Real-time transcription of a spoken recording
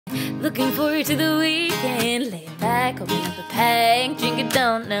Looking forward to the weekend. Lay back, open up a pack, drink it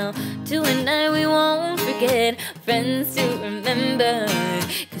down now. To a night we won't forget, friends to remember.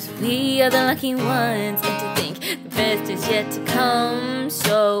 Cause we are the lucky ones, and to think the best is yet to come.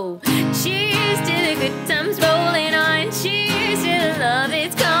 So cheers to the good times rolling on. Cheers to the love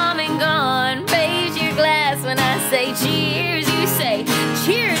that's come and gone. Raise your glass when I say cheers. You say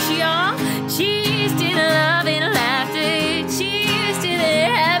cheers, y'all. Cheers to the love and laughter. Cheers to the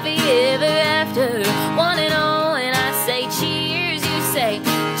happy ever after. One and all, when I say cheers, you say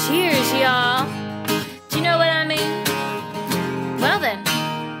cheers, y'all. Do you know what I mean? Well then,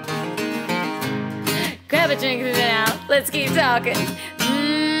 grab a drink now. Let's keep talking.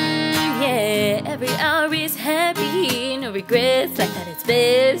 Yeah, every hour is happy, no regrets, like that it's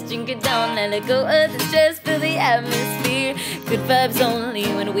best. Drink it down and let go of the stress, feel the atmosphere. Good vibes only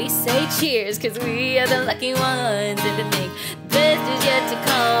when we say cheers, cause we are the lucky ones, and to think the best is yet to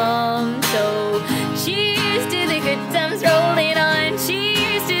come. So cheers to the good times rolling on.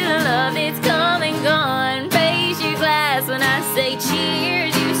 Cheers to the love that's come and gone. Raise your glass when I say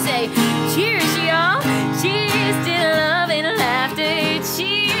cheers. You say cheers, y'all. Cheers to the love and laughter.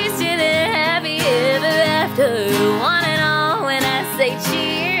 Cheers to the happy ever after. One and all, when I say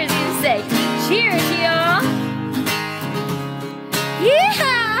cheers, you say cheers, y'all.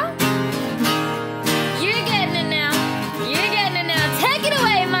 Yeah! You're getting it now. You're getting it now. Take it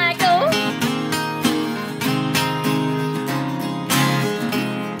away, Michael.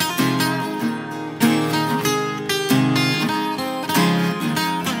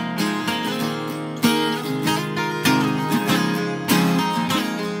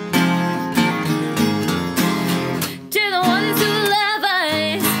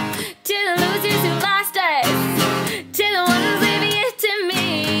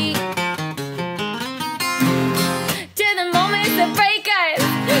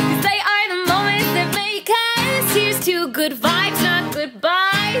 Good vibes, not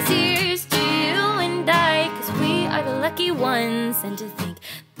goodbyes. Here's to you and I, cause we are the lucky ones, and to think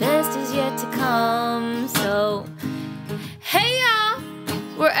the best is yet to come. So, hey y'all,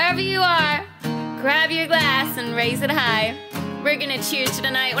 wherever you are, grab your glass and raise it high. We're gonna cheers to the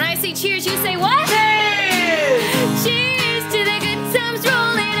night. When I say cheers, you say what? Cheers! Cheers to the good times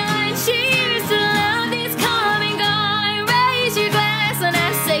rolling on. Cheers to the love that's come and gone. Raise your glass when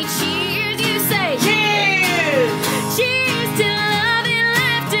I say cheers, you say cheers! Cheers to love and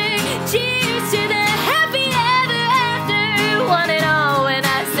laughter. Cheers to the happy ever after. One and all, when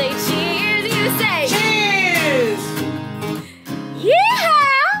I say cheers, you say cheers. Yeah!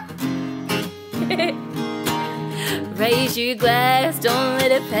 Raise your glass, don't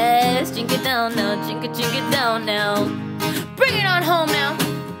let it pass. Drink it down now, drink it down now. Bring it on home now.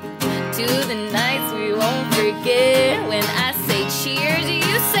 To the nights we won't forget. When I say cheers, you